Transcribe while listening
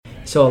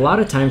So a lot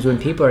of times when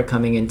people are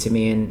coming into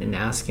me and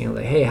asking,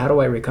 like, hey, how do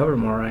I recover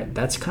more?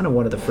 That's kind of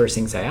one of the first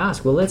things I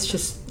ask. Well,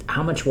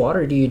 how much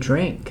water do you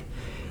drink?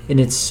 And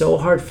it's so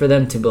hard for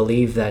them to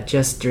believe that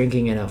just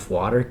drinking enough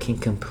water can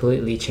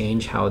completely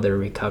change how they're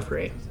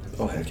recovering.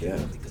 Oh, heck yeah.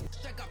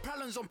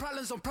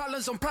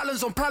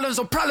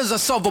 Problems I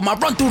solve them. I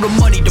run through the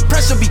money, the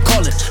pressure be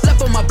calling.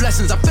 Left on my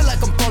blessings, I feel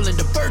like I'm falling.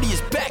 The birdie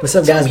is back. What's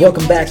up, guys?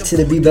 Welcome back to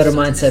the Be Better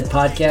Mindset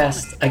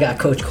podcast. I got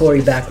Coach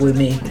Corey back with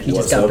me. He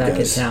just got back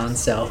in town,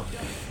 so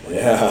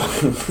yeah.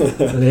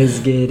 Let's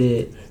get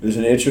it. It was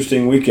an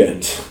interesting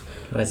weekend.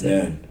 Was it?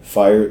 Man,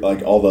 fire,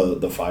 like all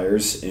the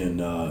fires in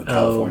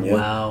California. Oh,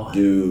 wow.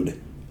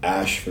 Dude,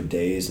 ash for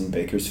days in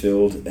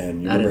Bakersfield.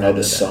 And you remember how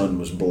the sun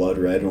was blood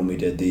red when we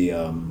did the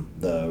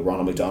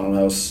Ronald McDonald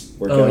House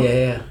workout? Oh,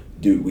 yeah.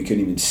 Dude, we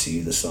couldn't even see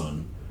the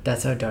sun.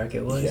 That's how dark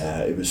it was?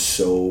 Yeah, it was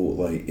so,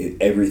 like,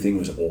 everything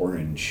was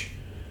orange.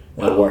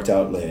 Wow. I walked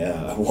out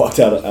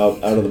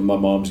of my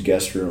mom's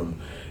guest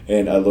room,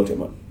 and I looked at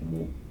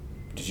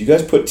did you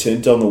guys put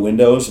tint on the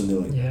windows? And they're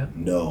like, yeah.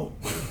 No.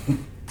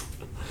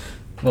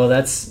 Well,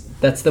 that's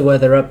the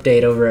weather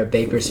update over at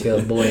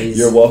Bakersfield, boys.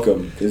 You're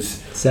welcome,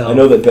 because I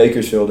know that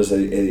Bakersfield is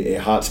a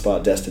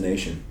hotspot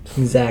destination.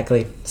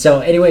 Exactly.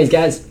 So anyways,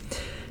 guys,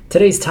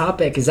 today's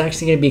topic is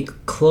actually going to be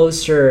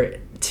closer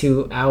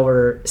to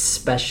our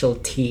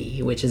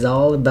specialty, which is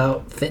all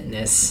about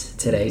fitness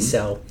today. Mm-hmm.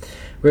 So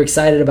we're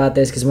excited about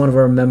this because one of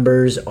our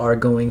members are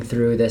going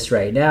through this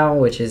right now,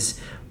 which is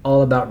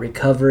all about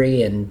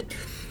recovery, and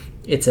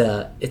it's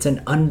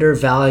an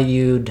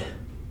undervalued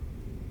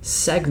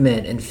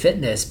segment in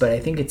fitness, but I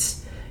think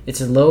it's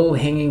a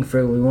low-hanging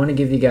fruit. We want to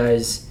give you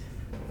guys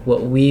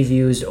what we've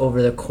used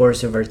over the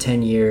course of our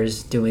 10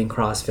 years doing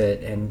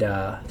CrossFit, and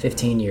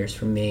 15 years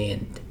for me,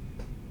 and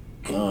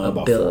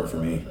about 4 for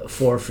me.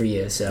 4 for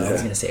you, so yeah. I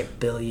was going to say 1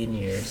 billion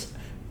years.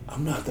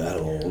 I'm not that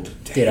old.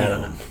 Damn. Dude,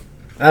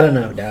 I don't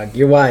know, dog.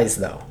 You're wise,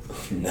 though.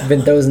 No.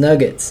 Even those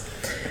nuggets.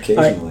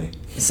 Occasionally. Right.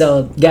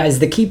 So, guys,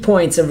 the key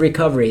points of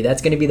recovery,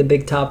 that's going to be the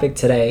big topic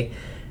today.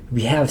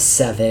 We have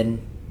 7.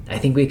 I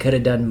think we could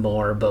have done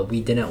more, but we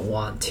didn't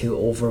want to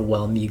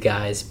overwhelm you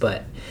guys.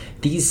 But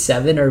these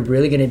 7 are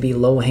really going to be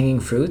low-hanging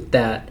fruit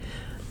that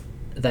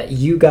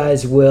you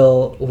guys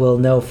will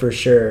know for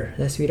sure. Is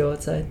that Sweeto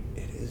outside?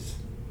 It is.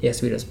 Yeah,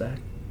 Sweeto's back.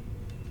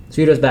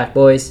 Sweeto's back,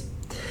 boys.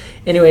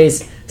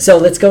 Anyways, so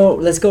let's go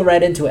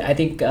right into it. I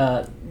think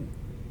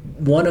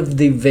one of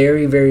the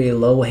very, very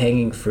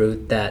low-hanging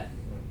fruit that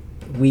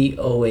we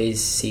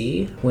always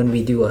see when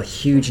we do a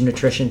huge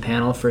nutrition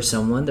panel for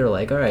someone, they're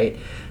like, all right,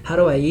 how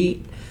do I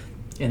eat?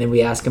 And then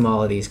we ask them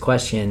all of these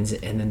questions,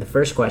 and then the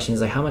first question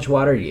is like, how much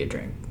water do you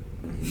drink?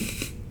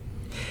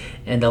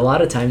 And a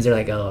lot of times they're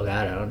like, oh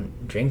God, I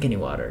don't drink any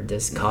water.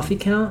 Does coffee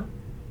count?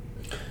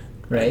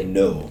 Right?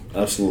 No,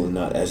 absolutely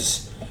not.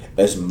 As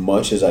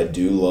much as I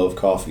do love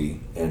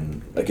coffee,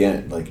 and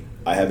again, like,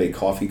 I have a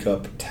coffee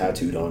cup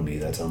tattooed on me.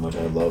 That's how much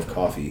I love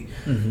coffee.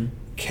 Mm-hmm.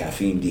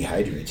 Caffeine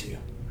dehydrates you.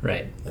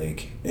 Right.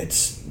 Like,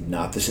 it's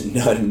not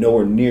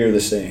nowhere near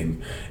the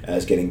same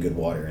as getting good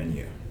water in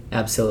you.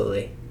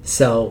 Absolutely.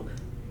 So,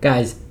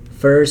 guys,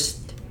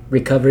 first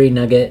recovery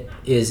nugget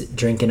is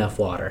drink enough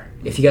water.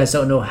 If you guys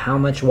don't know how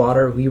much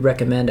water, we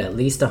recommend at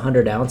least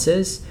 100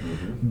 ounces.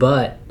 Mm-hmm.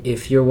 But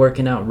if you're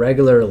working out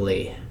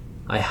regularly,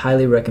 I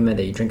highly recommend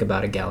that you drink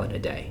about 1 gallon a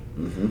day.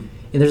 Mm-hmm.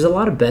 And there's a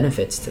lot of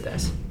benefits to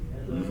this.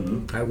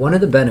 Mm-hmm. All right, one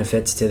of the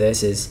benefits to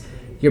this is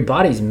your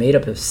body's made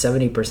up of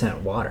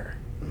 70% water.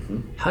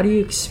 Mm-hmm. How do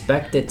you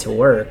expect it to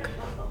work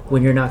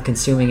when you're not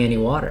consuming any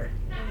water?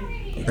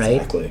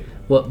 Exactly. Right?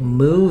 What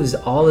moves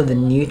all of the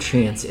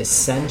nutrients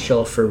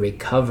essential for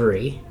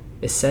recovery,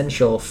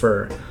 essential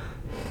for,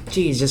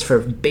 just for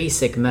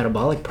basic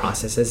metabolic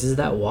processes, is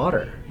that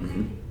water.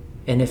 Mm-hmm.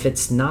 And if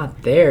it's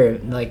not there,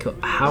 like,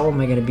 how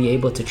am I going to be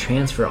able to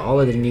transfer all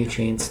of the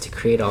nutrients to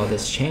create all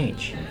this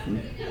change?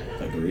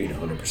 Mm-hmm. Agreed,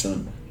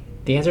 100%.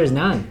 The answer is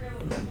none,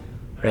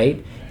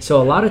 right?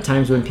 So a lot of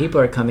times when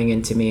people are coming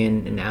into me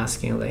and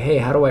asking, like, hey,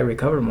 how do I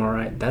recover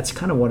more? That's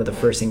kind of one of the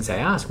first things I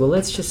ask.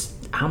 Well,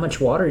 how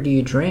much water do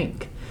you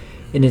drink?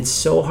 And it's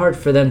so hard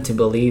for them to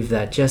believe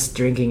that just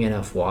drinking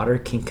enough water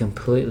can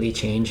completely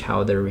change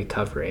how they're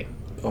recovering.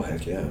 Oh,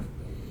 heck yeah.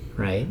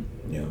 Right?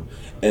 Yeah.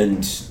 And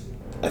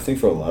I think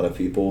for a lot of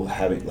people,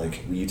 having,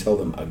 like, when you tell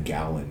them 1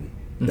 gallon,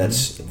 mm-hmm.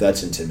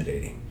 that's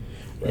intimidating.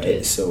 Right?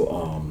 It is.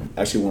 So,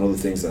 actually, one of the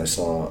things that I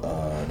saw,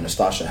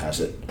 Nastasha has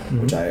it,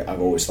 mm-hmm. which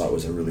I've always thought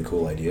was a really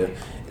cool idea,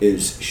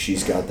 is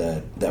she's got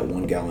that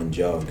 1 gallon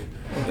jug,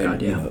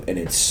 and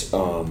it's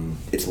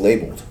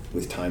labeled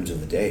with times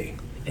of the day.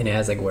 And it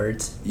has, like,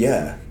 words?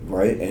 Yeah,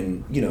 right?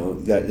 And,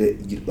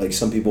 like,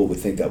 some people would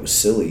think that was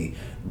silly,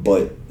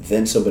 but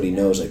then somebody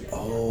knows, like,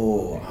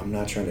 oh, I'm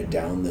not trying to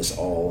down this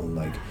all in,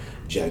 like,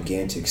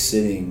 gigantic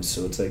sittings.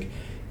 So it's like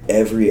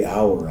every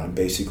hour I'm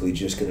basically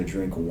just going to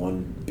drink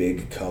 1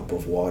 big cup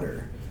of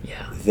water.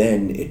 Yeah.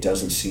 Then it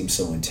doesn't seem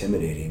so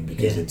intimidating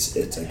because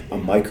it's like a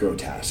micro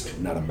task,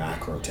 not a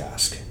macro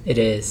task. It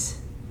is.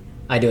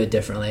 I do it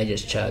differently. I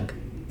just chug.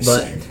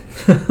 But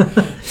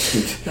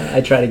Same.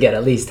 I try to get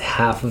at least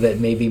half of it,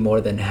 maybe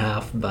more than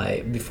half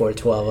before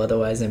 12.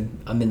 Otherwise,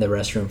 I'm in the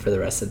restroom for the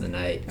rest of the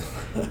night,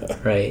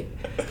 right?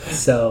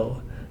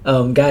 So,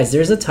 guys,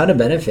 there's a ton of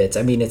benefits.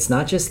 I mean, it's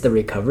not just the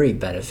recovery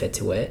benefit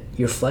to it.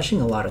 You're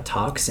flushing a lot of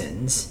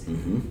toxins,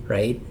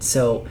 right?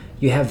 So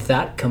you have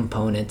that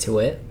component to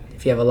it.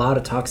 If you have a lot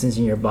of toxins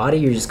in your body,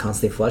 you're just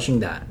constantly flushing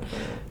that.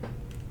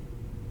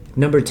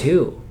 Number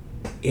 2,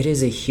 it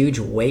is a huge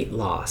weight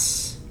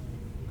loss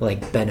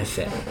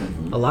benefit.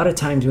 A lot of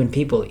times when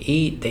people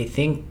eat, they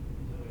think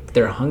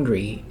they're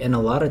hungry, and a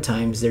lot of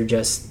times they're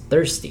just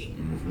thirsty.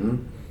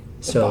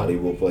 The body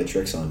will play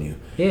tricks on you.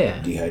 Yeah,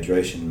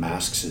 Dehydration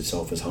masks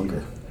itself as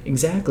hunger.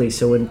 exactly.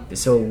 So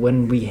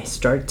when we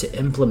start to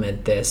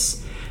implement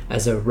this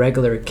as a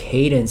regular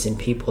cadence in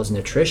people's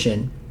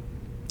nutrition,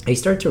 they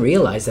start to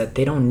realize that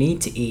they don't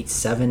need to eat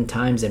 7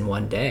 times in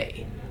one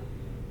day.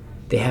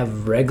 They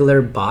have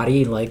regular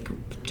body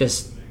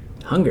just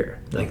hunger,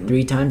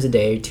 3 times a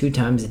day, 2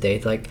 times a day.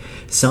 Like,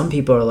 some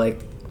people are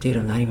like, dude,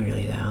 I'm not even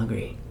really that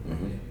hungry.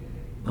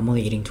 I'm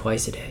only eating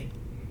twice a day.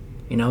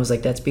 It's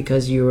like, that's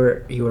because you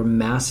were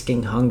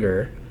masking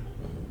hunger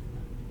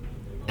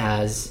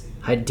as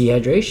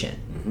dehydration,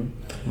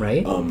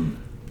 right?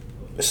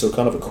 So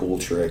kind of a cool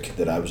trick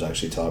that I was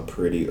actually taught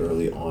pretty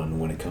early on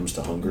when it comes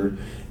to hunger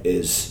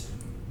is,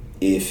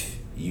 if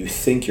you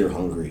think you're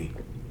hungry,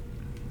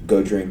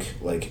 go drink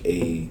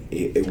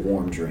a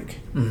warm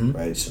drink,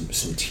 right?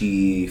 Some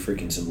tea,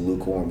 freaking some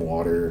lukewarm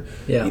water,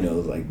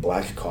 like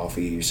black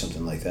coffee or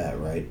something like that,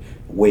 right?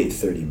 Wait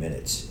 30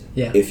 minutes.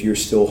 Yeah. If you're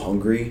still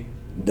hungry,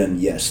 then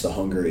yes, the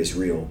hunger is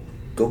real.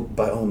 Go,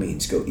 by all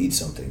means, go eat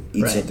something.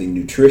 Eat something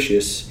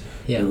nutritious.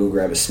 Yeah. Go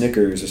grab a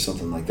Snickers or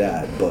something like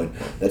that. But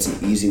that's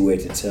an easy way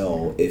to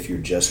tell if you're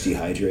just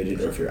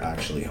dehydrated or if you're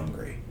actually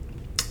hungry.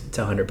 It's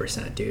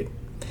 100%, dude.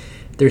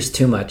 There's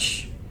too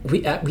much.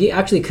 We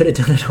actually could have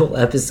done a whole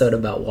episode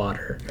about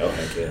water. Oh,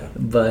 heck yeah.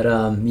 But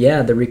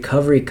the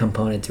recovery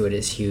component to it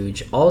is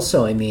huge.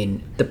 Also, I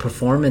mean, the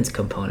performance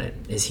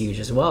component is huge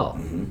as well.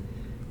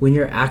 When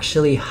you're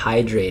actually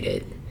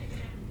hydrated,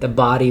 the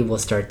body will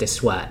start to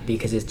sweat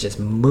because it's just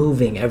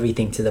moving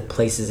everything to the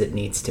places it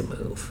needs to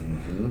move.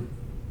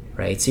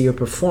 Right? So your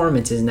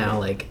performance is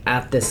now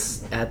at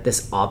this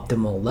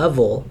optimal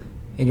level,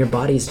 and your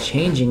body's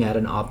changing at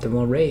an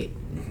optimal rate.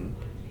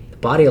 The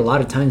body a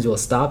lot of times will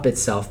stop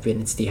itself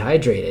when it's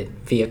dehydrated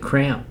via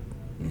cramp,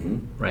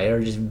 right? Or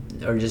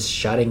just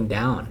shutting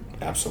down.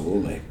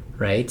 Absolutely.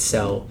 Right?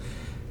 So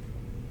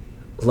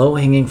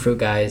low-hanging fruit,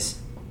 guys,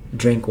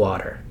 drink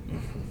water.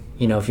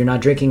 If you're not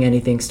drinking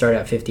anything, start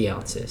at 50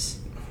 ounces.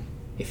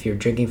 If you're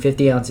drinking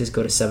 50 ounces,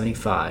 go to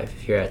 75.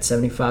 If you're at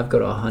 75, go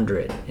to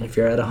 100. And if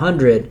you're at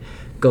 100,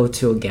 go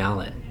to a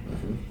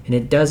gallon. And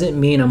it doesn't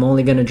mean I'm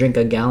only going to drink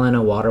a gallon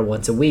of water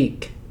once a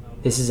week.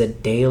 This is a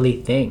daily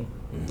thing.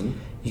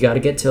 You got to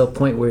get to a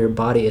point where your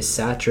body is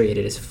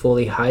saturated, is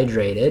fully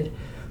hydrated,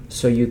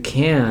 so you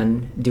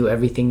can do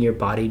everything your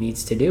body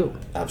needs to do.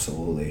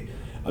 Absolutely.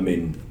 I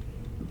mean,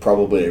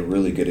 probably a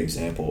really good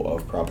example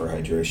of proper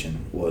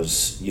hydration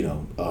was,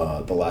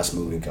 the last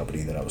moving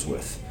company that I was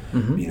with.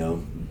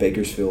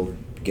 Bakersfield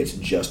gets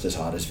just as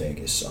hot as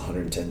Vegas,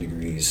 110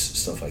 degrees,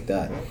 stuff like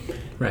that.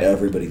 Right.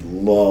 Everybody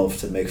loved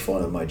to make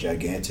fun of my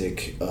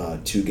gigantic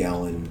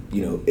 2-gallon,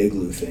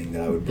 igloo thing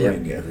that I would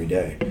bring every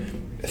day.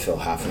 I fill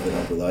half of it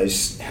up with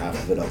ice, half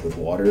of it up with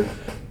water,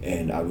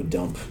 and I would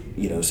dump,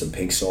 some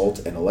pink salt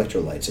and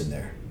electrolytes in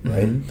there,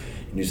 right? And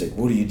he's like,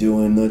 what are you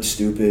doing? That's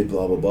stupid,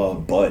 blah, blah, blah.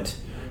 But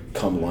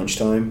come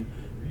lunchtime,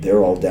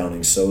 they're all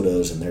downing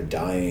sodas and they're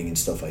dying and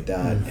stuff like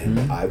that.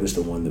 And I was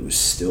the one that was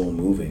still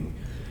moving.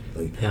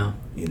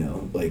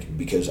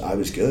 Because I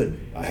was good.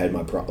 I had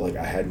my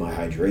I had my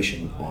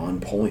hydration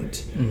on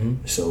point.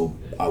 So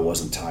I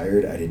wasn't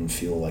tired. I didn't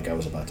feel like I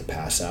was about to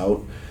pass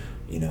out,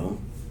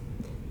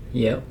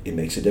 Yep. It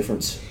makes a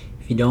difference.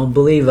 If you don't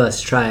believe us,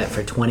 try it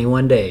for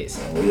 21 days.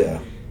 Oh, yeah.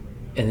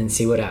 And then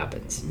see what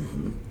happens.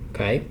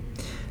 Okay?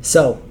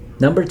 So,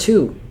 number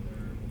 2,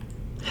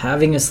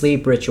 having a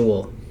sleep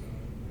ritual.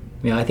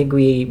 I think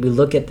we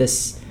look at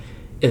this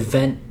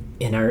event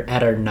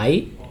at our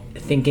night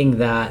thinking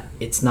that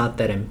it's not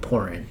that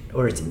important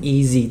or it's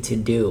easy to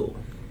do.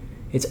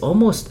 It's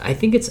almost, I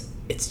think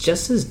it's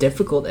just as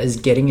difficult as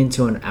getting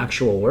into an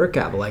actual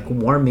workout, like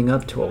warming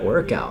up to a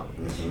workout.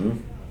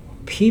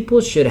 People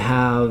should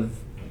have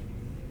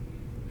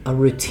a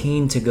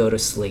routine to go to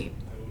sleep,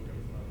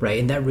 right?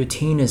 And that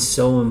routine is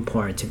so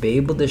important to be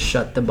able to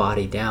shut the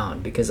body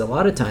down, because a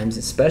lot of times,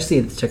 especially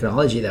the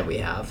technology that we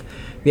have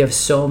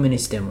so many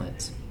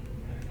stimulants.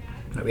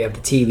 We have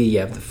the TV, you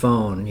have the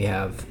phone, you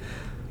have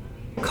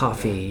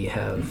coffee, you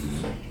have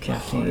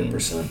caffeine.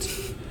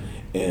 100%.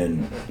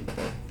 And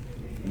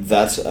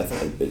that's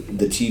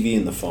the TV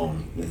and the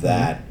phone.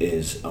 That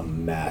is a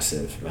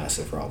massive,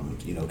 massive problem.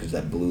 Because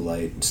that blue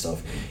light and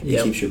stuff,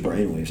 it keeps your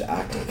brain waves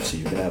active, so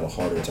you're gonna have a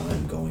harder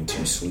time going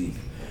to sleep.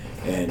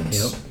 And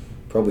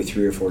probably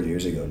 3 or 4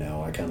 years ago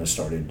now, I kind of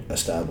started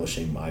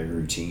establishing my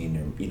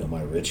routine or,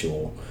 my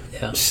ritual.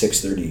 Yeah.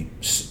 6:30,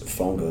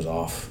 phone goes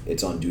off.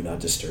 It's on Do Not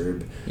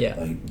Disturb. Yeah.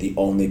 Like, the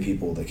only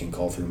people that can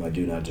call through my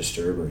Do Not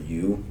Disturb are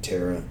you,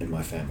 Tara, and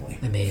my family.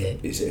 I made it.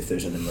 If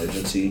there's an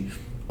emergency,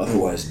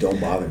 otherwise don't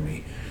bother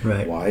me.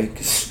 Right. Why?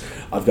 Because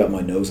I've got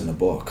my nose in a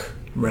book.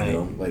 Right.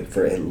 Like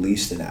for at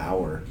least an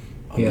hour.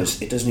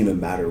 It doesn't even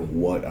matter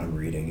what I'm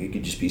reading. It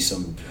could just be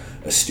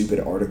a stupid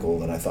article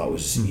that I thought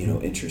was,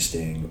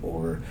 interesting,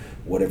 or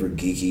whatever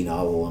geeky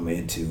novel I'm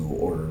into,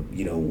 or,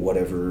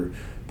 whatever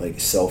like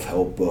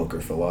self-help book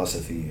or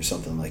philosophy or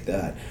something like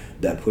that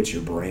puts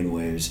your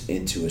brainwaves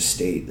into a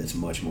state that's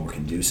much more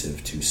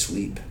conducive to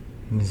sleep.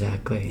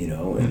 Exactly.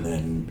 And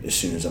then as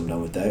soon as I'm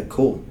done with that,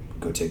 cool.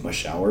 Go take my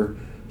shower,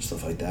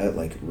 stuff like that,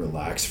 like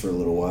relax for a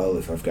little while.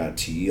 If I've got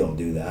tea, I'll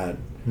do that.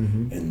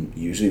 Mm-hmm. And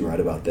usually right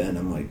about then,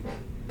 I'm like,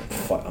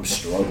 I'm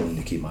struggling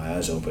to keep my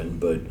eyes open,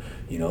 but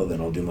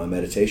then I'll do my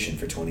meditation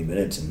for 20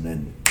 minutes and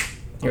then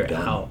you're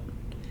done. Out.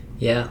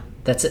 Yeah,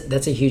 that's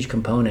a huge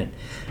component.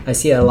 I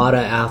see a lot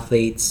of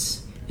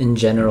athletes in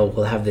general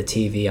will have the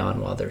TV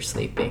on while they're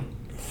sleeping,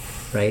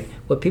 right?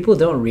 What people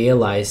don't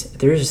realize,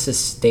 there's a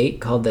state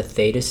called the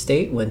theta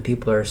state when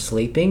people are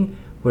sleeping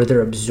where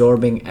they're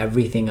absorbing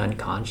everything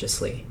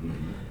unconsciously.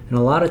 Mm-hmm. And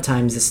a lot of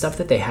times the stuff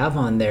that they have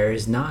on there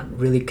is not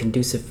really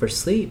conducive for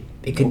sleep.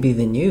 It could be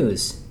the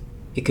news.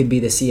 It could be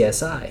the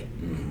CSI,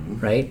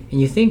 right?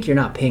 And you think you're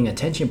not paying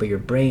attention, but your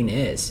brain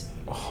is.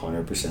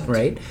 100%.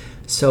 Right?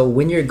 So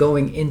when you're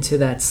going into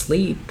that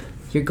sleep,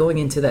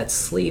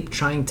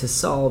 trying to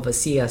solve a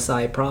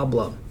CSI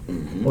problem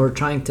or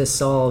trying to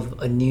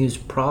solve a news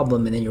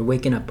problem, and then you're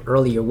waking up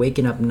early, you're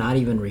waking up not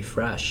even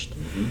refreshed,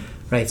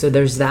 right? So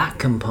there's that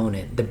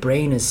component. The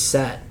brain is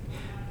set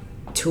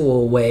to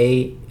a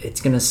way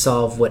it's going to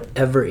solve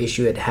whatever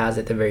issue it has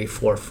at the very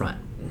forefront,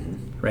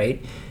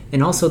 right?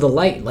 And also the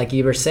light, like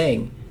you were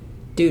saying,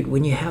 dude,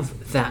 when you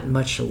have that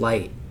much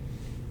light,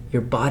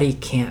 your body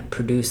can't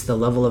produce the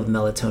level of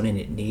melatonin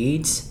it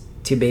needs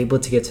to be able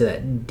to get to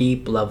that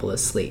deep level of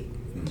sleep.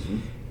 Mm-hmm.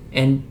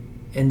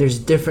 And there's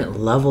different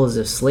levels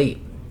of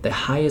sleep. The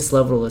highest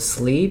level of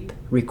sleep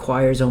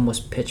requires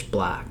almost pitch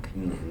black,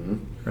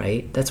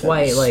 right? That's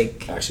why,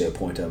 like... Actually, a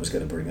point I was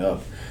going to bring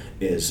up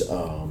is...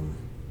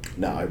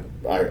 now,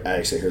 I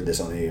actually heard this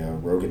on a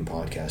Rogan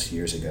podcast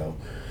years ago.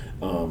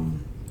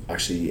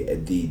 Actually,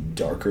 the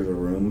darker the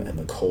room and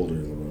the colder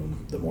the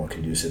room, the more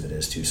conducive it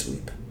is to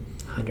sleep.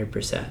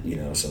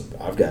 100%. So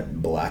I've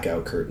got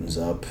blackout curtains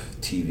up,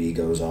 TV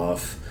goes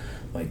off,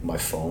 like my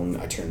phone,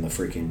 I turn the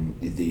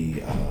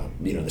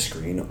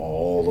screen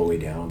all the way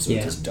down so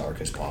it's as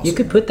dark as possible. You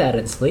could put that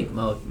in sleep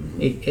mode.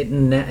 It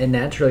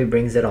naturally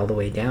brings it all the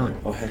way down.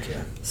 Oh, heck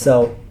yeah.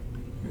 So,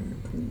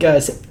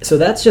 guys, so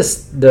that's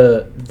just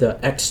the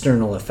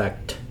external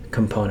effect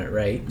component,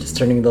 right? Just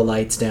turning the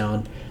lights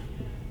down,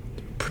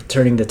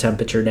 turning the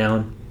temperature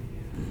down.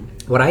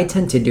 What I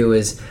tend to do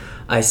is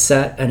I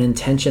set an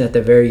intention at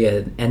the very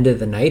end of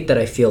the night that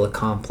I feel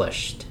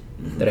accomplished,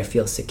 that I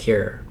feel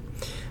secure.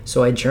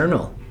 So I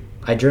journal.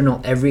 I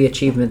journal every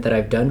achievement that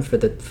I've done for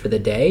the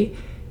day,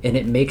 and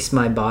it makes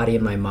my body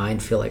and my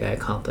mind feel like I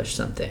accomplished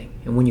something.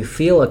 And when you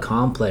feel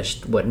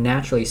accomplished, what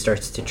naturally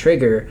starts to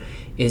trigger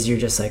is you're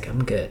just like,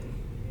 I'm good.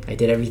 I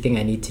did everything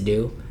I need to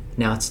do.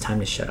 Now it's time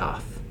to shut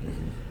off.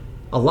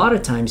 A lot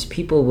of times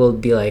people will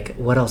be like,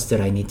 what else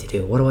did I need to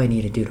do? What do I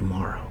need to do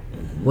tomorrow?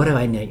 What do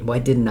I need? Why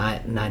did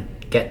not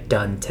get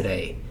done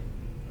today?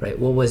 Right?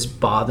 What was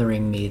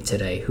bothering me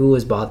today? Who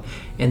was bothering?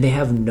 And they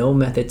have no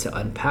method to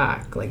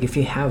unpack. Like, if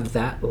you have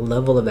that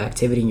level of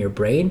activity in your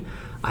brain,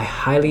 I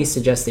highly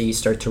suggest that you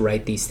start to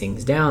write these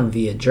things down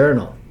via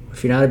journal.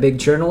 If you're not a big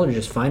journaler,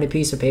 just find a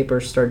piece of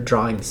paper, start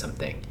drawing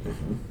something.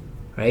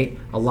 Right?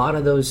 A lot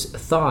of those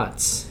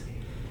thoughts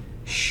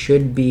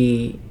should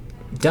be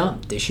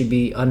dumped. They should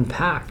be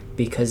unpacked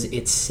because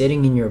it's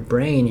sitting in your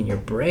brain. And your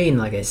brain,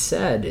 like I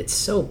said, it's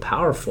so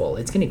powerful.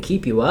 It's going to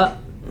keep you up.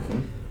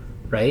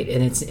 Right?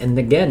 And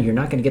again, you're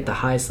not going to get the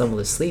highest level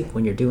of sleep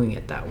when you're doing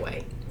it that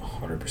way.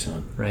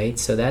 100%. Right?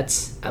 So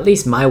that's at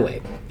least my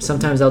way.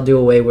 Sometimes I'll do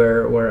a way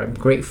where I'm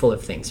grateful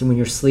of things. And when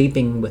you're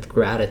sleeping with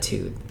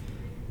gratitude,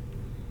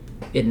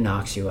 it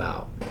knocks you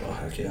out. Oh,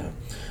 heck yeah.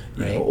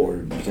 Right? Or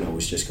you can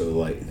always just go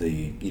like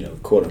the,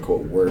 quote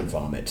unquote word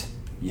vomit,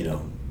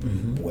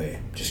 way.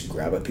 Just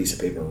grab a piece of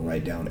paper and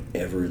write down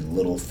every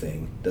little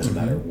thing. Doesn't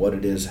matter what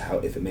it is,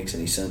 if it makes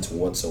any sense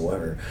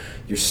whatsoever,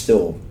 you're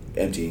still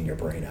emptying your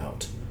brain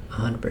out.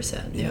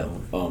 100%. Yeah.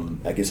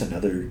 I guess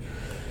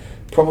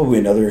probably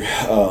another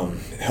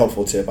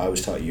helpful tip I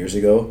was taught years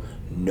ago: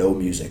 no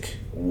music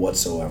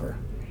whatsoever.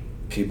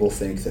 People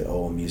think that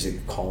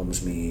music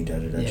calms me.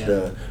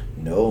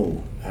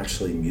 No,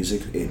 actually,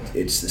 music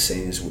it's the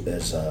same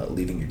as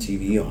leaving your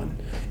TV on.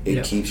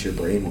 It keeps your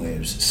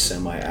brainwaves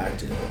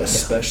semi-active,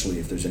 especially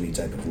if there's any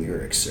type of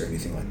lyrics or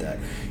anything like that.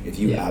 If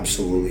you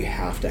absolutely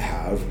have to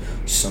have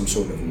some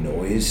sort of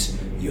noise,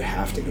 you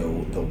have to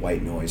go the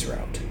white noise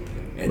route.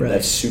 And Right.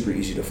 that's super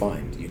easy to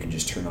find. You can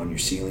just turn on your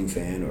ceiling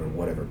fan or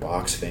whatever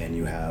box fan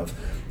you have,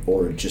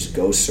 or just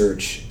go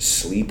search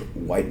sleep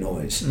white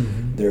noise.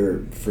 They're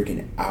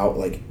freaking out,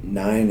 like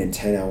 9 and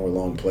 10 hour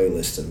long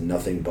playlists of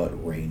nothing but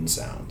rain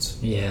sounds.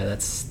 Yeah,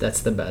 that's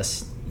the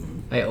best.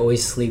 I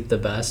always sleep the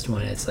best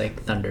when it's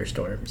like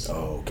thunderstorms.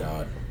 Oh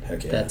God,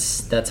 heck yeah.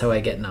 That's how I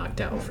get knocked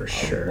out for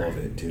sure. I love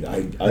it, dude.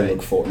 I Right.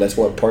 look forward. That's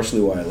what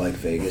partially why I like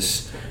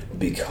Vegas,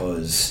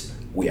 because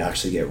we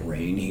actually get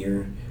rain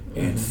here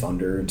and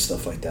thunder and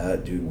stuff like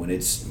that, dude. When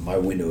it's my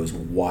window is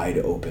wide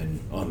open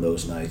on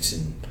those nights,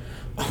 and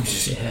I'm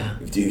just, Yeah.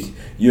 dude.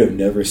 You have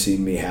never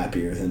seen me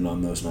happier than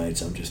on those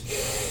nights. I'm just,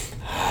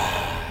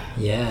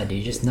 Yeah, dude,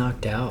 you just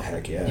knocked out.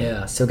 heck yeah.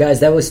 Yeah. So guys,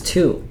 that was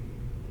 2.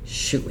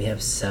 Shoot, we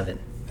have 7.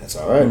 That's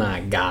all right.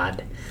 My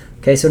God.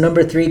 Okay, so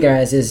number 3,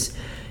 guys,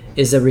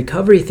 is a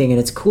recovery thing, and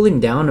it's cooling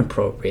down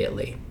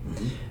appropriately.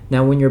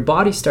 Now, when your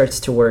body starts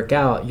to work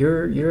out,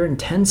 you're in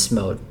tense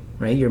mode,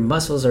 right? Your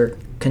muscles are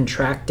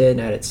contracted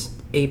at its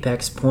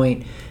apex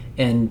point,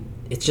 and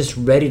it's just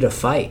ready to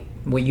fight.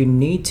 What you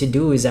need to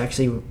do is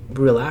actually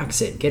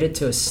relax it, get it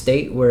to a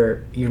state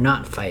where you're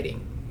not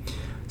fighting.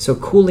 So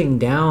cooling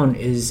down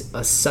is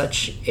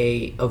such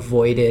a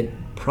avoided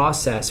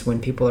process when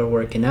people are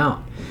working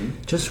out.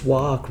 Just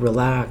walk,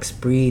 relax,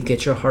 breathe,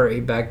 get your heart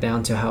rate back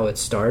down to how it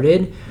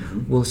started.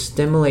 Will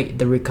stimulate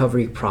the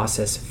recovery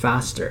process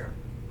faster.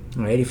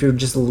 Right? If you're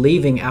just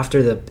leaving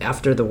after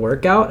the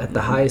workout at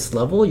the highest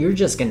level, you're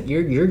just gonna be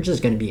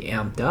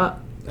amped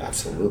up.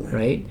 Absolutely.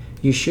 Right?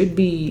 You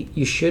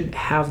should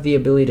have the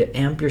ability to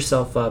amp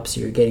yourself up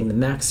so you're getting the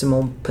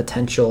maximum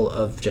potential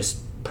of just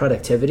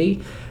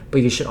productivity,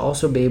 but you should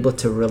also be able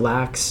to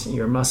relax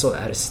your muscle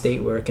at a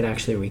state where it can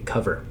actually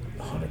recover.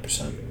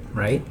 100%.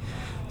 Right?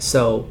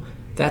 So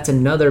that's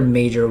another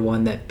major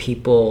one that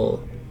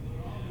people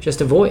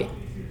just avoid.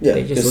 Yeah,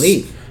 They just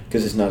leave.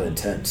 because it's not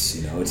intense.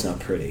 It's not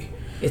pretty.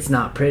 It's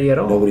not pretty at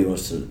all. Nobody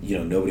wants to.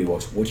 Nobody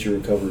walks. What's your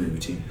recovery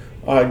routine?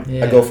 I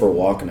Yeah. go for a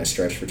walk and I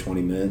stretch for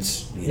 20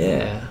 minutes.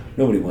 Yeah.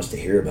 Nobody wants to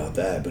hear about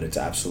that, but it's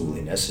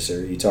absolutely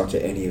necessary. You talk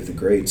to any of the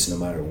greats, no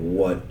matter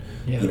what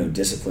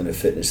discipline of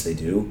fitness they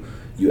do.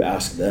 You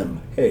ask them,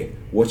 "Hey,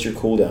 what's your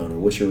cool down or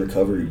what's your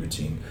recovery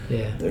routine?"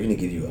 Yeah. They're going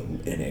to give you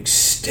an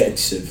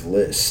extensive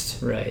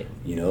list. Right.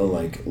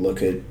 Like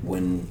look at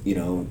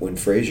when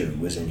Frazier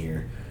was in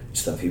here,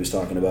 stuff he was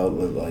talking about.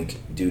 Like,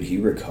 dude, he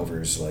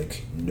recovers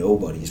like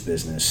nobody's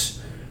business.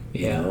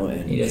 Yeah,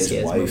 And he does his get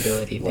his wife,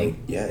 mobility thing.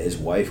 his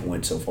wife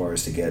went so far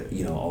as to get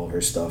all of her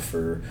stuff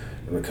for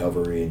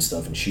recovery and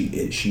stuff, and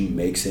she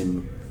makes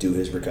him do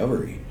his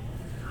recovery.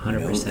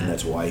 100%. And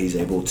that's why he's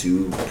able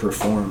to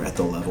perform at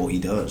the level he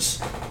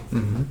does.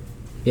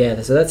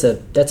 Yeah, so that's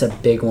a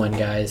big one,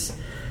 guys.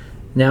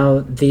 Now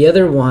the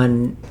other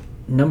one,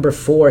 number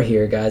 4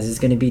 here, guys, is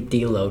going to be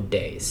deload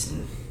days.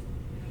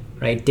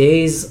 Right?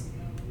 Days.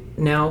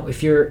 Now,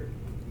 if you're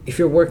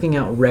working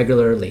out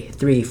regularly,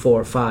 3,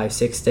 4, 5,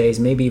 6 days,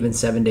 maybe even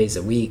 7 days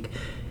a week,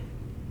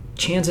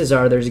 chances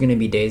are there's going to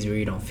be days where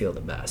you don't feel the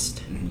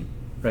best.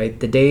 Right?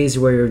 The days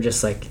where you're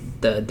just like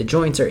the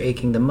joints are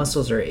aching, the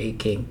muscles are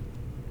aching.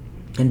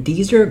 And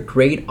these are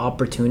great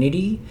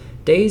opportunity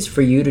days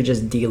for you to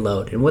just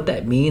deload. And what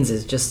that means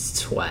is just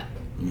sweat.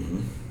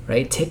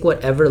 Right? Take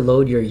whatever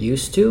load you're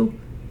used to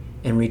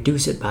and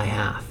reduce it by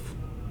half.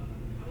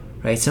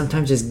 Right?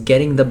 Sometimes just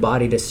getting the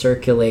body to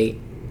circulate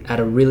at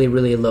a really,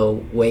 really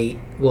low weight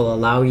will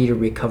allow you to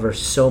recover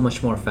so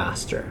much more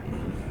faster.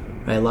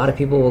 Right? A lot of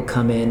people will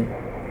come in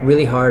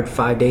really hard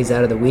 5 days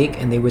out of the week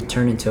and they would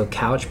turn into a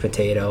couch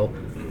potato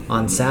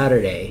on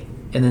Saturday,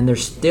 and then they're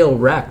still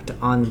wrecked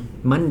on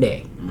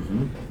Monday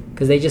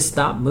because they just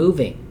stop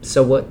moving.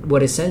 So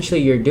what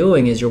essentially you're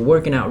doing is you're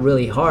working out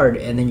really hard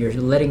and then you're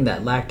letting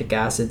that lactic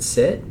acid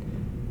sit,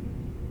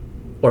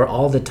 or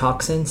all the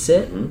toxins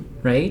sit,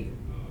 right?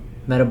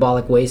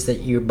 Metabolic waste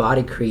that your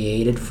body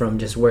created from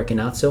just working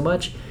out so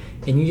much,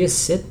 and you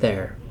just sit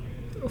there.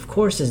 Of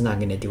course it's not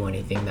going to do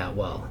anything that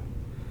well.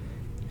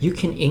 You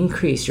can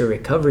increase your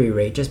recovery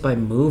rate just by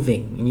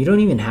moving, and you don't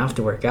even have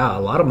to work out.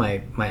 A lot of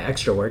my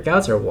extra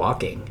workouts are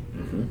walking,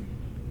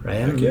 right?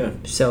 Heck yeah.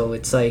 So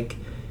it's like,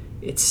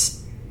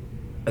 it's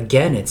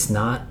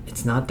not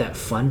that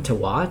fun to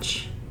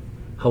watch.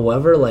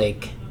 However,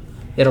 like,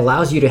 it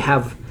allows you to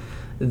have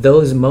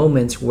those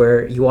moments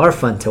where you are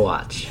fun to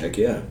watch. Heck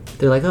yeah.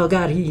 They're like, oh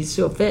God, he's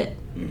so fit.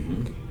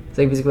 It's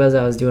like because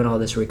I was doing all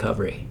this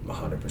recovery,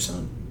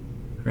 100%.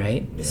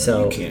 right? Yeah,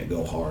 So you can't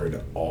go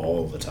hard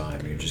all the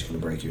time. You're just going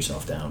to break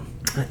yourself down.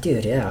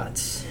 Dude, yeah,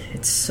 it's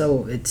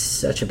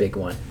such a big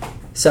one.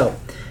 So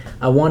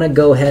I want to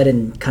go ahead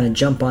and kind of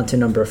jump onto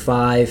number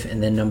 5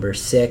 and then number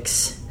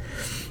 6,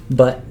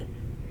 but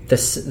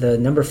the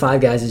number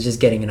 5, guys, is just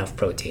getting enough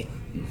protein.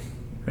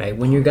 Right?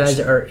 When you guys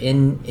are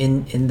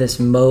in this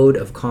mode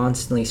of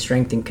constantly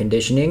strength and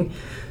conditioning,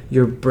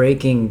 you're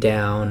breaking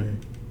down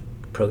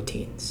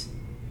proteins.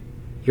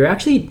 You're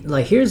actually,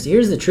 like, here's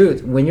the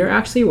truth. When you're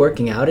actually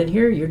working out in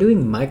here, you're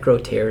doing micro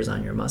tears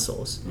on your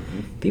muscles.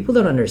 People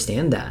don't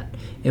understand that.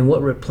 And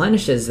what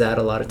replenishes that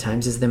a lot of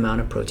times is the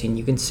amount of protein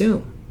you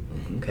consume.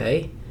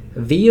 Okay?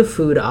 via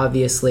food,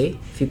 obviously,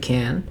 if you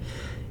can,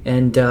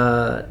 and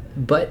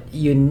but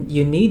you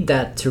need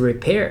that to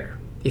repair.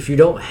 If you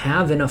don't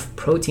have enough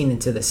protein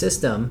into the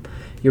system,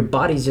 your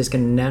body's just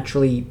going to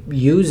naturally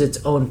use its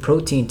own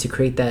protein to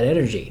create that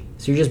energy.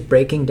 So you're just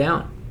breaking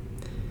down.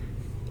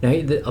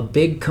 A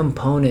big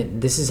component,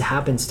 this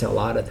happens to a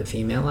lot of the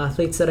female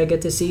athletes that I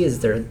get to see,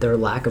 is their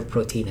lack of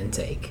protein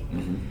intake.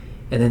 Mm-hmm.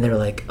 And then they're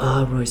like,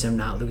 oh, Royce, I'm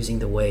not losing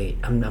the weight.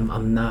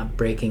 I'm not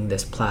breaking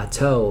this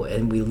plateau.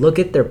 And we look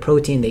at their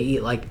protein, they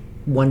eat like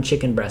 1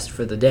 chicken breast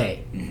for the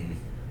day. Mm-hmm.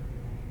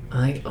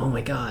 I'm like, oh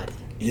my God.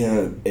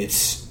 Yeah,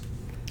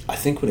 I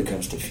think when it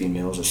comes to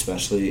females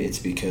especially, it's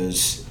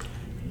because,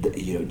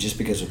 just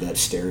because of that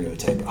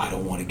stereotype, I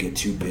don't want to get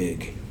too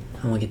big.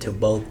 I don't want to get too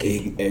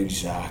bulky.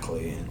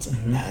 Exactly. And it's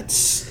like,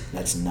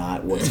 that's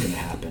not what's going to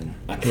happen.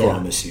 I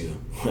promise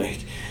you.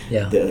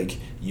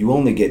 You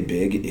only get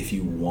big if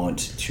you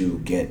want to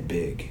get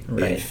big.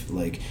 Right.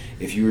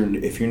 If your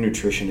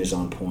nutrition is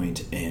on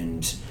point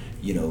and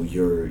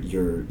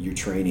your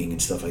training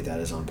and stuff like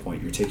that is on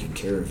point, you're taking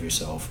care of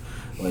yourself.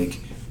 Like,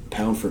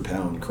 pound for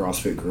pound,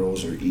 CrossFit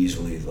girls are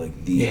easily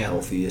like the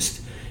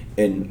healthiest,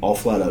 and I'll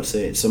flat out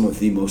say it, some of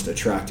the most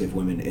attractive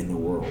women in the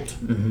world,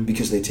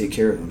 because they take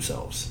care of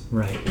themselves.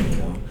 Right.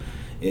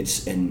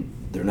 And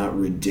they're not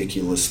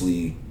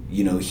ridiculously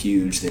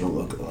huge. They don't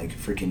look like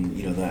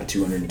freaking not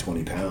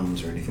 220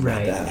 pounds or anything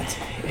like that.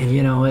 And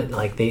you know what?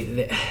 Like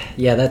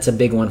that's a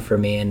big one for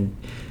me. And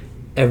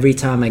every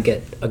time I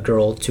get a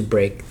girl to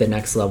break the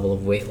next level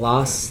of weight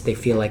loss, they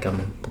feel like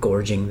I'm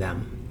gorging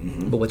them.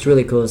 Mm-hmm. But what's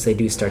really cool is they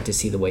do start to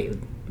see the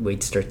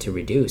weight start to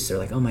reduce. They're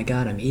like, oh my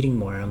God, I'm eating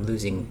more. I'm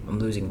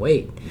losing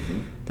weight.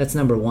 Mm-hmm. That's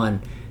number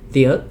one.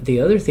 The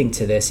other thing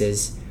to this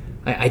is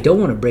I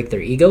don't want to break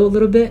their ego a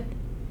little bit.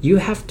 You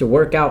have to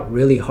work out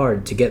really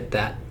hard to get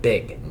that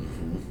big.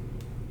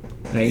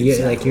 Mm-hmm. Right?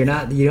 Exactly.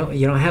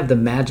 You don't have the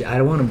magic. I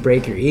don't want to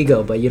break your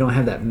ego, but you don't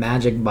have that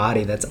magic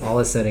body that's all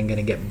of a sudden going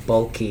to get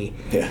bulky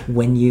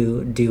when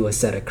you do a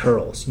set of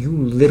curls. You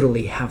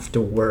literally have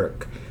to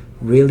work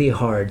really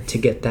hard to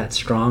get that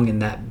strong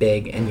and that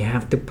big, and you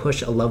have to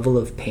push a level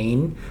of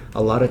pain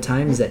a lot of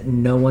times that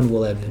no one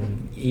will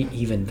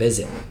even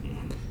visit,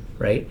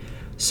 right?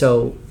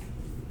 So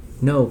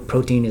no,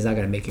 protein is not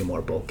going to make you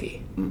more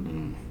bulky.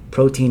 Mm-mm.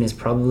 Protein is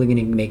probably going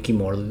to make you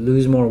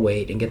lose more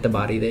weight and get the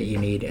body that you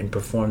need and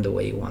perform the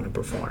way you want to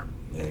perform.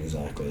 Yeah,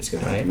 exactly. It's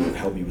going to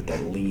help you with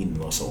that lean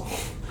muscle.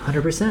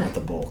 100%. Not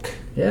the bulk.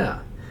 Yeah.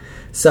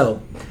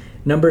 So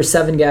number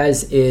 7,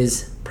 guys,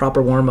 is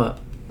proper warm-up.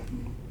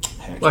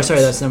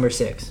 Sorry, that's number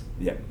 6.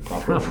 Yeah,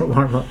 proper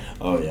warm-up.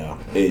 Oh, yeah.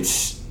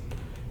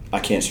 I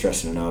can't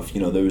stress it enough.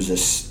 There was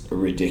this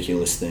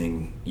ridiculous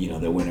thing,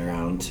 that went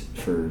around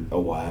for a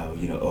while.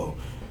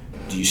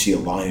 Do you see a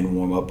lion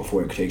warm up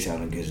before it takes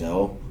out a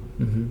gazelle?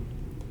 Mm-hmm.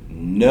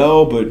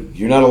 No, but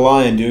you're not a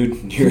lion,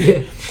 dude. You're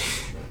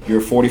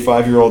a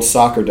 45-year-old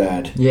soccer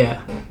dad.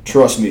 Yeah.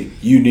 Trust me,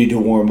 you need to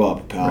warm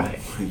up, pal. Right.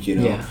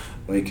 Yeah.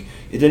 Like,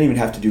 it doesn't even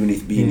have to do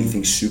be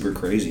anything super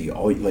crazy.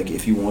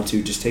 If you want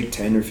to, just take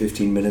 10 or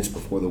 15 minutes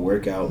before the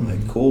workout.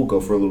 Like, cool, go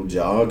for a little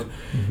jog,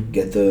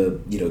 get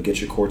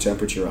your core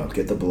temperature up,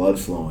 get the blood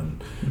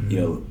flowing,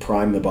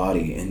 prime the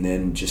body, and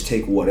then just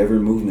take whatever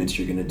movements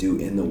you're going to do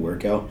in the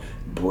workout,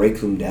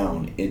 break them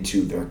down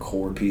into their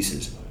core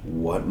pieces.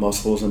 What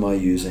muscles am I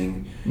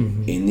using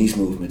in these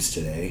movements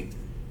today?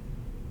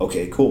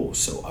 Okay, cool.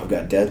 So I've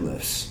got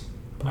deadlifts.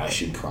 I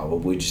should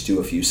probably just do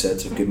a few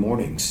sets of good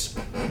mornings.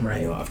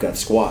 Right. I've got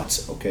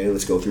squats. Okay,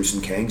 let's go through some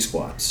Kang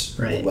squats.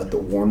 Right.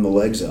 Warm the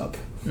legs up.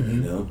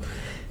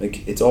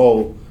 Like, it's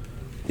all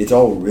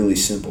really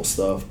simple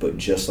stuff. But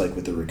just like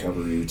with the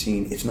recovery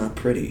routine, it's not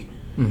pretty.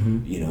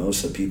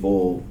 So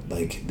people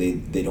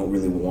they don't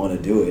really want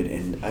to do it,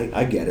 and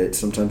I get it.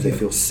 Sometimes they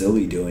feel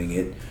silly doing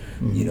it.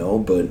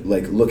 But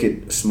look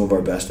at some of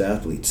our best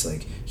athletes,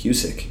 like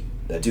Husick.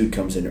 That dude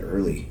comes in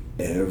early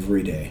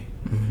every day.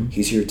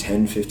 He's here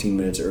 10-15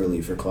 minutes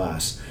early for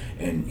class,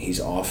 and he's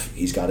off.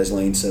 He's got his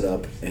lane set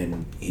up,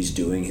 and he's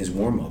doing his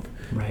warm-up.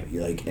 Right.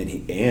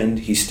 And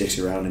he sticks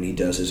around and he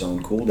does his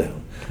own cool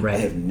down. Right. I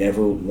have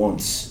never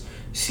once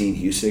seen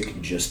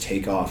Husick just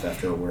take off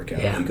after a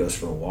workout. He goes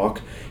for a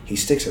walk. He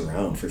sticks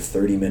around for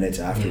 30 minutes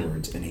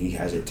afterwards, and he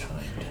has it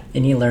timed.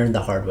 And he learned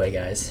the hard way,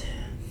 guys.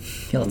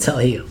 He'll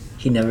tell you.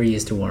 He never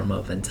used to warm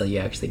up until you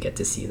actually get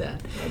to see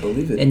that. I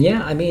believe it. And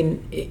yeah, I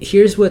mean,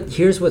 here's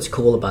what's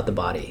cool about the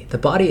body. The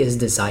body is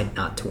designed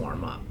not to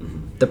warm up.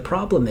 The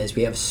problem is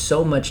we have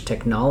so much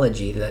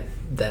technology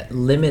that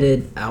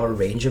limited our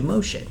range of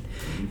motion.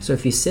 So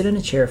if you sit in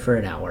a chair for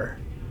an hour,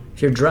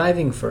 if you're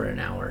driving for an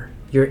hour,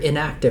 you're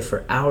inactive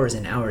for hours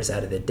and hours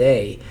out of the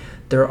day,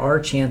 there are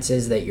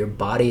chances that your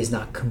body is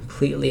not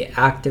completely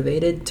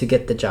activated to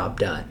get the job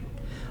done.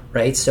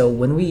 Right? So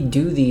when we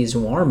do these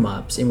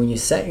warm-ups, and when you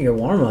set your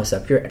warm-ups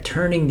up, you're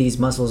turning these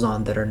muscles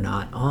on that are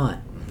not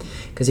on.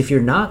 Because if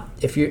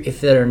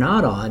they're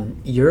not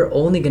on, you're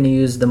only going to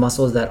use the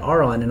muscles that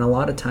are on, and a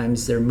lot of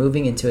times they're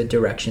moving into a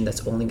direction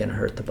that's only going to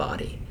hurt the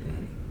body.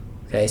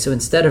 Okay, so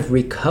instead of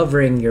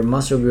recovering your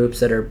muscle groups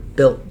that are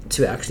built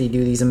to actually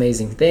do these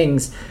amazing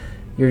things,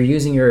 you're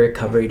using your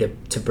recovery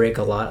to break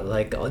a lot,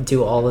 like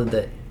do all of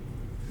the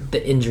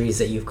injuries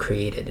that you've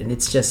created, and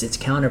it's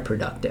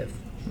counterproductive,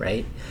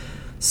 right?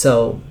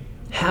 So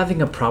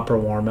having a proper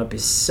warm-up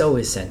is so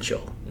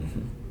essential,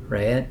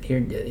 right?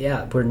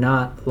 We're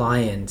not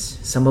lions.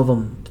 Some of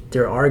them,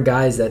 there are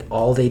guys that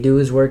all they do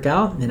is work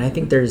out, and I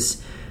think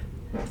there's,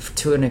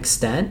 to an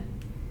extent,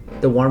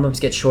 the warm-ups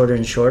get shorter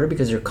and shorter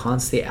because they're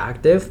constantly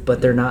active,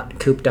 but they're not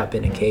cooped up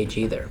in a cage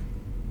either,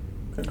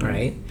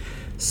 right?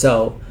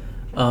 So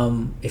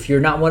if you're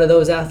not one of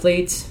those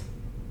athletes,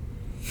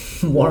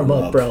 warm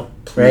up, bro,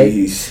 right?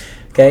 Please.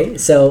 Okay,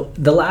 so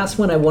the last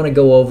one I want to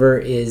go over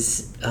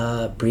is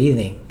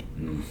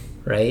breathing,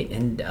 right?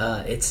 And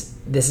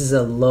this is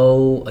a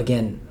low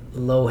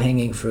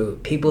hanging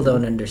fruit. People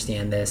don't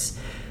understand this.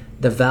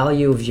 The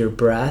value of your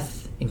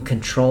breath and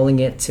controlling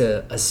it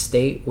to a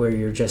state where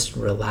you're just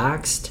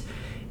relaxed,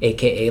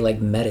 aka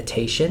like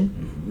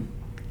meditation,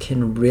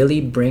 can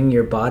really bring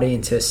your body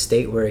into a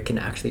state where it can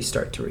actually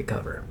start to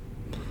recover,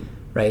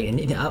 right?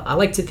 And I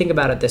like to think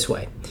about it this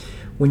way.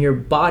 When your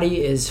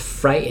body is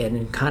frightened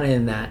and kind of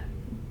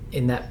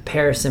in that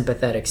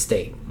parasympathetic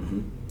state,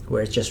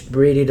 where it's just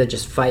ready to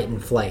just fight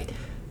and flight,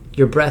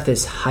 your breath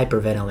is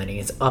hyperventilating.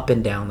 It's up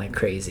and down like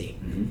crazy.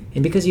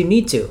 And because you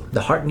need to.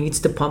 The heart needs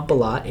to pump a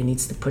lot. It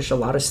needs to push a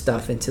lot of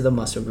stuff into the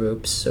muscle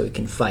groups so it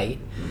can fight.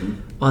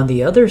 On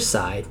the other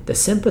side, the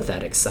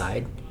sympathetic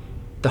side,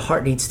 the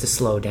heart needs to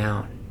slow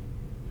down,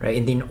 right?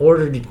 And in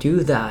order to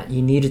do that,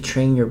 you need to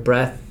train your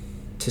breath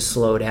to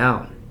slow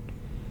down.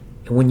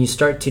 And when you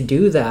start to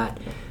do that,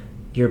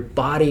 your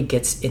body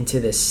gets into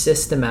this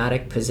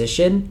systematic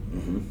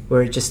position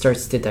where it just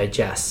starts to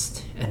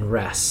digest and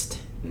rest.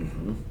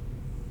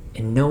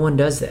 And no one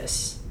does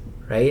this,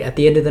 right? At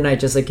the end of the night,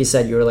 just like you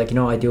said, you were like,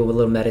 I do a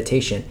little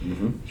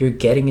meditation. You're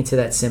getting into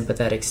that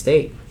sympathetic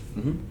state.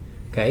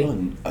 Okay?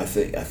 Well, I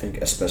think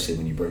especially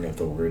when you bring up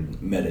the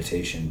word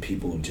meditation,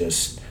 people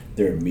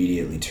they're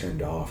immediately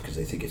turned off because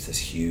they think it's this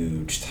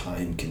huge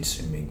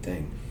time-consuming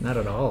thing. Not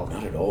at all.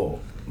 Not at all.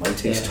 Mine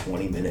takes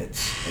 20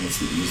 minutes, and it's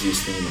the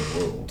easiest thing in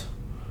the world.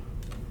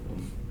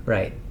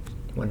 Right.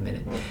 1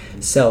 minute.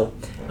 So,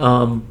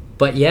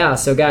 but yeah,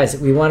 so guys,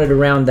 we wanted to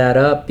round that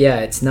up. Yeah,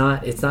 it's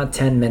not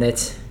 10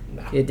 minutes.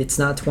 No. It's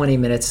not 20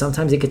 minutes.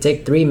 Sometimes it could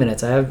take 3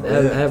 minutes. I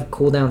have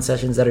cool down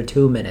sessions that are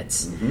 2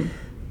 minutes.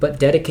 But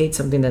dedicate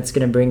something that's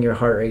going to bring your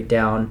heart rate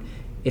down.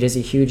 It is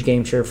a huge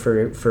game changer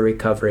for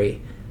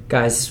recovery.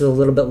 Guys, this was a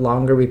little bit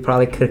longer. We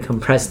probably could have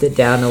compressed it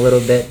down a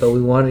little bit, but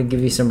we wanted to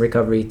give you some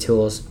recovery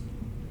tools.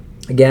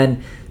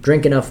 Again,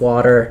 drink enough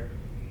water,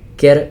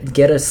 get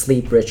a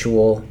sleep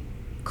ritual,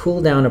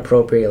 cool down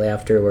appropriately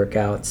after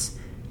workouts,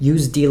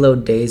 use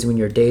deload days when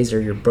your days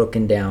are you're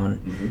broken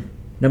down.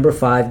 Number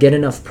 5, get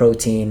enough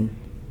protein,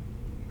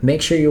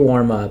 make sure you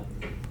warm up,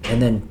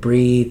 and then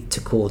breathe to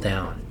cool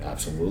down.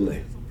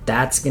 Absolutely.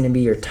 That's going to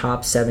be your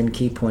top 7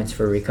 key points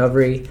for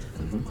recovery.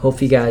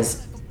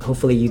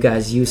 Hopefully you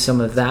guys use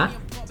some of that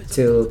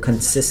to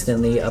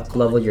consistently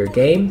up-level your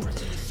game.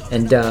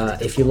 And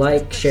if you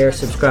like, share,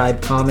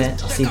 subscribe,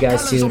 comment. I'll see you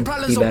guys soon. Be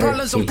better.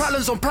 Peace.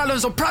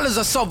 Problems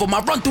I solve them. I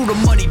run through the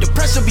money. The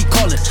pressure be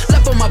calling.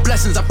 Left on my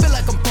blessings. I feel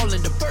like I'm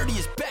falling. The birdie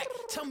is back.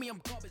 Tell me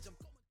I'm garbage.